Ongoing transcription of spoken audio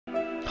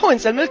U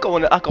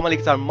nsellmilkom għakom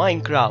għal-iktar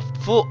Minecraft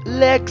fuq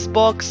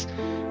l-Xbox.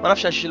 Ma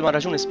nafx għax il-ma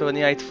raġuni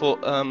spewni għajt fuq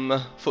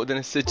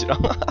din is-siġra.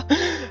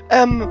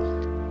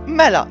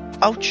 Mela,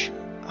 ouch,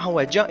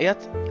 għanweġġa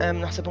jgħat,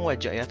 naħseb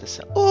għanweġġa jgħat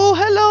issa. Oh,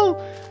 hello!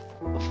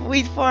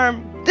 Wheat farm!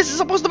 This is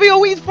supposed to be a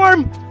wheat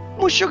farm!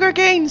 Mux sugar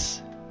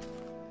canes!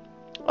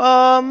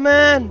 Oh,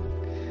 man!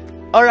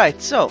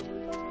 Alright, so.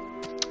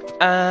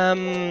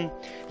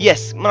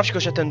 Yes, ma nafx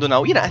kux għattendu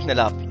naw, jina għetni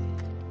lab.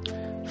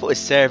 Fuq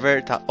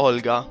is-server ta'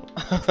 OLGA.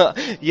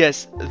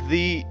 Yes,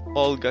 the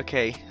OLGA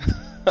K.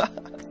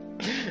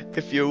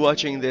 If you're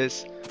watching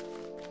this,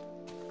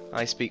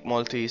 I speak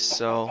Maltese,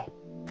 so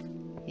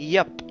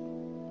yep.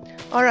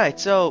 Alright,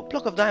 so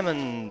block of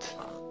diamond.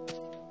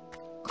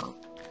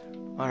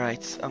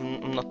 Alright,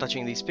 I'm not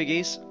touching these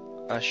piggies.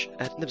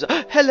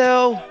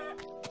 Hello!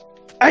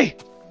 Hey!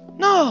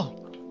 No!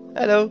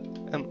 Hello!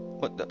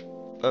 What the?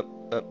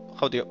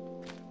 How do you?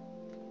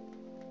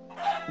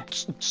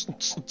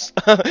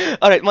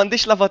 Alright,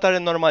 mandiċ l-avatar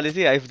normali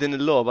tijaj f'din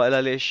il-loba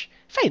għalix.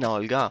 Fejna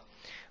Olga?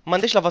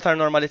 Mandiċ l-avatar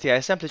normali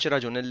tijaj, sempliċi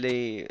raġun li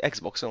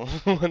Xbox,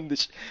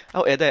 mandiċ.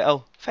 Aw, edha, aw,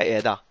 fej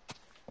edha.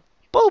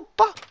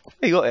 Poppa!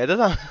 Igo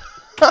edha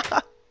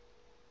ta'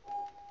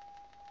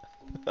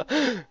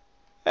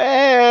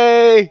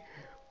 Hey!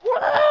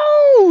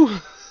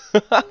 Wow!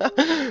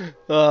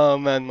 Oh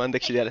man,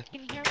 mandek xi dialet.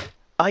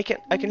 I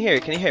can hear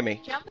you. Can you hear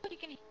me?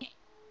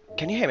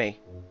 Can you hear me?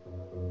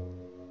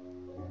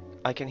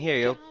 I can hear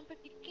you.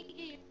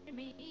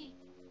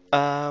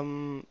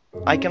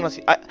 I cannot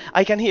see.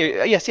 I can hear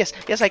you. Yes,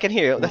 I can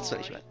hear you. That's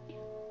what she meant.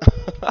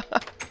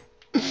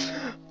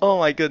 Oh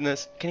my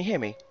goodness. Can you hear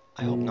me?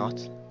 I hope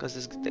not, because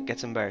this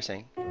gets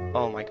embarrassing.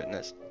 Oh my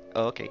goodness.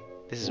 Oh, okay.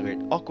 This is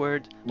weird.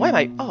 Awkward. Why am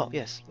I? Oh,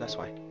 yes, that's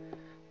why.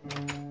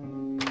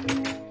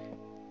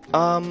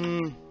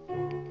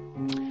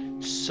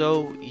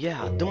 So,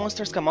 yeah, the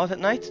monsters come out at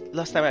night.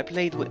 Last time I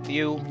played with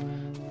you,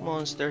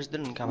 monsters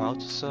didn't come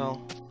out, so...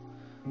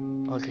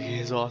 Okay,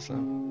 it's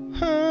awesome.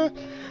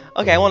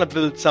 Okay, I want to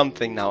build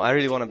something now. I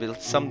really want to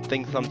build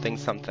something.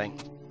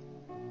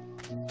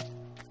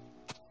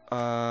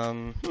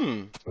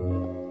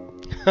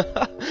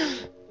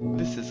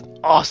 This is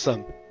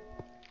awesome.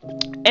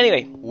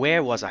 Anyway,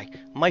 where was I?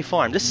 My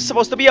farm. This is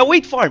supposed to be a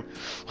wheat farm.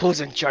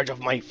 Who's in charge of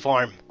my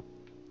farm?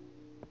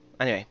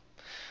 Anyway,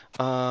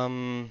 yeah,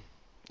 I'm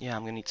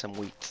gonna need some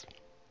wheat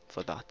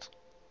for that.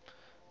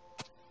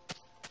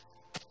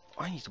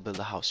 I need to build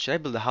a house. Should I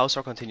build a house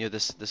or continue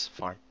this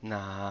farm?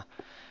 Nah,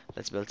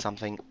 let's build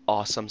something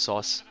awesome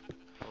sauce.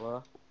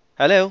 Hello?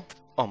 Hello?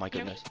 Oh my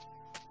goodness.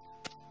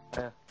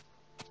 Yeah.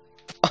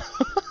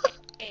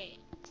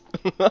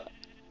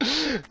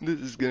 This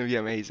is gonna be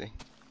amazing.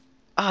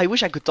 I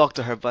wish I could talk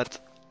to her, but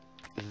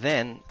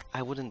then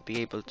I wouldn't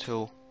be able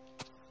to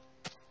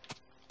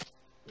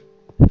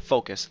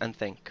focus and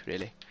think,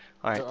 really.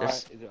 Alright,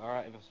 Is it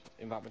alright if I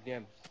invite my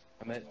DMs?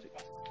 I meant to.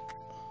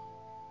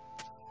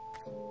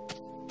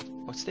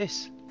 What's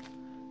this?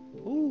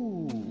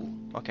 Ooh,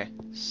 okay.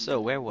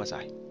 So, where was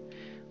I?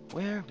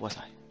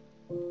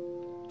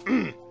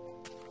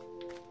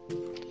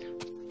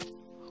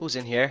 Who's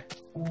in here?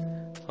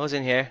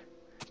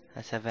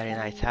 That's a very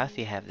nice house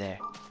you have there.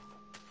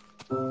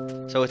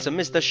 So it's a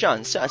Mr.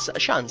 Shan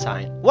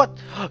sign. What?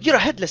 You're a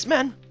headless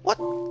man? What?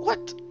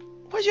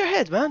 Where's your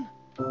head, man?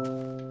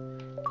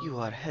 You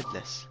are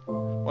headless.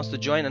 Wants to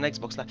join an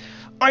Xbox Live.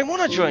 I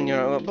wanna join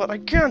you, but I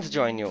can't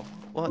join you.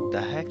 What the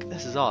heck?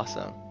 This is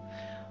awesome.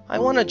 I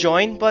wanna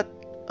join, but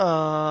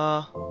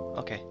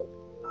okay.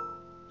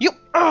 You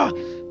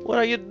what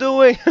are you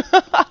doing?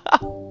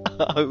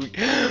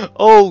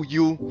 Oh,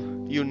 you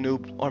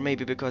noob. Or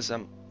maybe because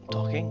I'm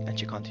talking and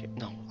she can't hear.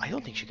 No, I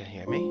don't think she can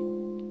hear me.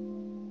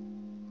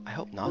 I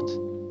hope not.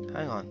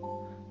 Hang on.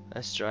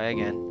 Let's try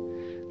again.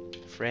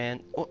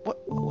 Friend. What?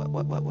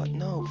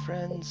 No,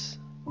 friends.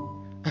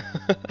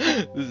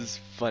 This is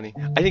funny.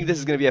 I think this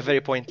is gonna be a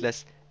very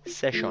pointless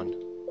session.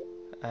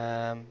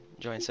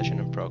 Join session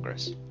in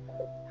progress.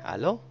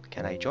 Hello?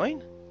 Can I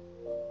join?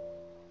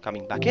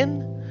 Coming back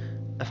in?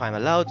 If I'm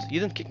allowed. You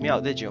didn't kick me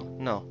out, did you?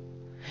 No.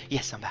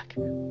 Yes, I'm back.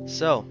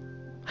 So.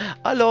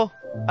 Hello,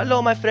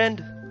 my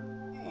friend.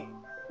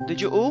 Did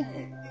you ooh?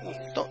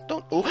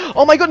 Don't ooh.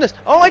 Oh my goodness!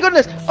 Oh my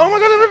goodness! Oh my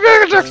goodness,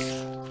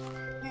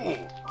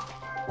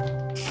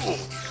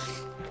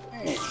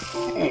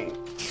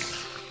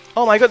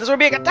 we're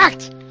being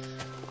attacked!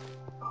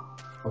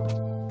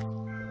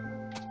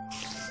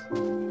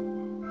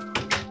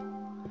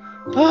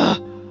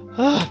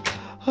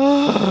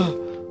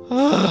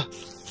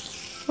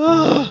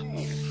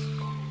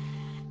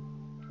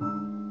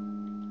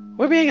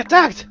 We're being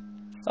attacked!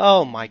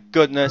 Oh my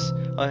goodness.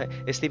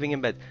 He's sleeping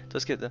in bed.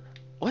 Let's get the...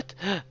 What?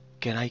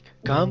 Can I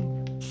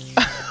come?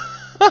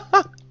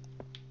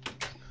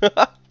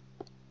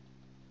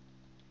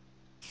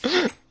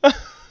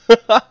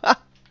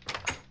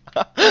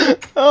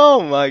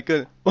 Oh my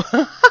goodness.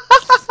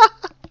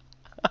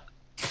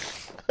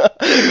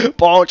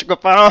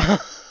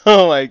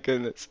 Oh my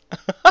goodness.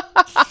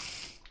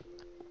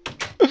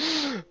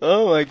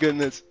 Oh my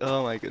goodness.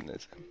 Oh my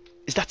goodness.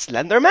 Is that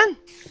Slenderman?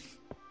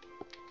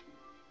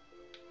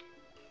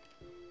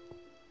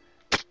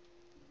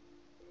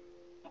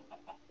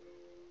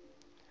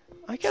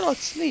 I cannot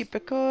sleep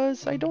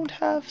because I don't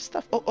have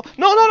stuff. Oh, oh.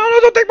 No, no, no, no,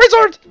 don't take my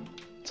sword!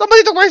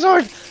 Somebody took my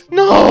sword!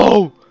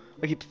 No!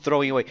 I keep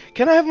throwing away.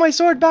 Can I have my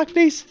sword back,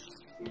 please?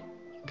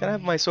 Can I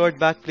have my sword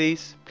back,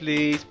 please?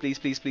 Please, please,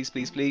 please, please,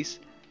 please, please.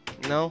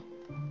 No?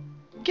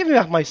 Give me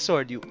back my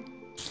sword, you...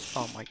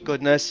 Oh my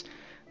goodness.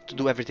 To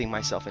do everything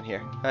myself in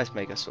here. Let's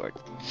make a sword.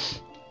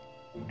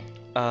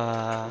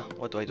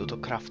 What do I do to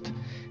craft?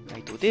 I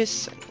do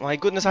this. My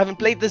goodness, I haven't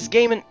played this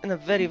game in a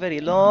very, very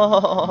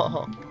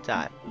long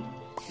time.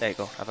 There you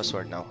go. I have a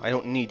sword now. I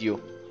don't need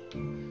you.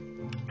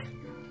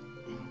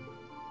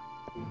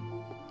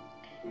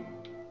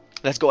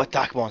 Let's go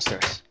attack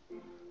monsters.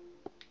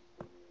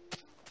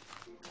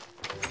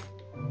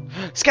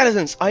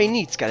 Skeletons! I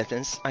need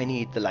skeletons. I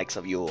need the likes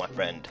of you, my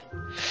friend.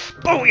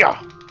 Booyah!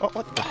 Oh,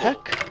 what the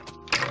heck?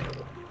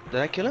 Did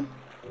I kill him?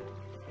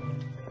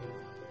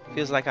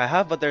 Feels like I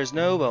have, but there's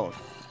no bone.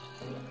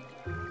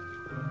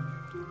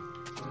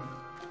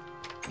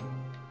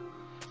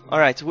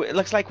 Alright, it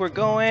looks like we're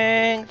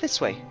going this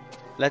way.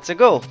 Let's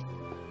go.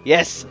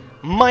 Yes!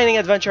 Mining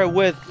adventure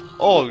with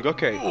OLGA.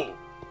 Okay.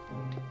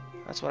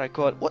 That's what I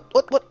call it. What?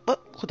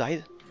 Who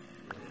died?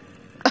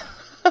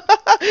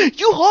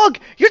 You hog!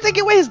 You're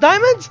taking away his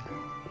diamonds?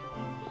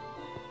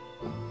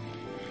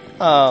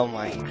 Oh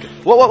my god.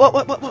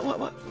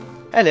 What?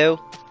 Hello.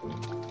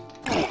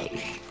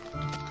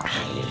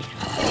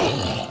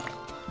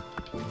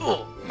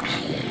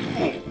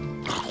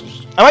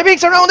 Am I being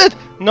surrounded?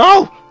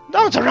 No!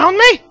 Don't surround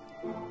me!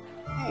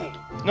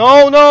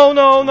 No, no,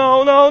 no,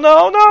 no, no, no,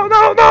 no, no,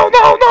 no, no,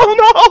 no,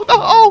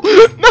 no,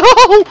 no,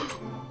 no!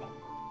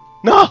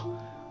 No!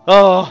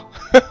 Oh.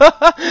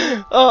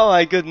 Oh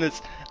my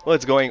goodness.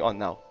 What's going on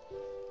now?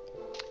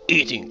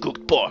 Eating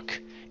cooked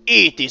pork.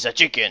 It is a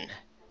chicken.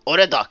 Or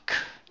a duck.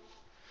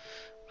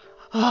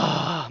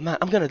 Ah, man,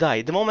 I'm gonna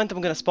die. The moment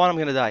I'm gonna spawn, I'm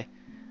gonna die.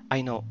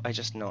 I know. I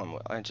just know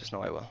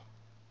I will.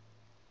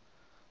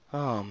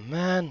 Oh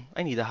man,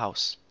 I need a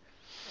house.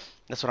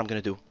 That's what I'm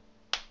gonna do.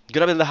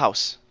 Gonna build a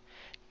house.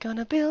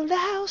 Gonna build a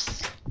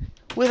house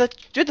with a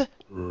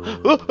no,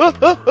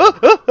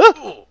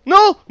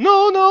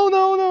 no, no,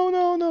 no, no,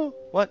 no, no.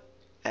 What?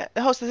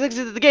 The host has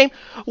exited the game.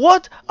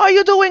 What are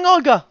you doing,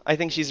 OLGA? I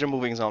think she's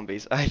removing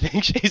zombies. I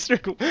think she's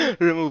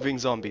removing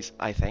zombies.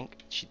 I think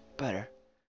she'd better.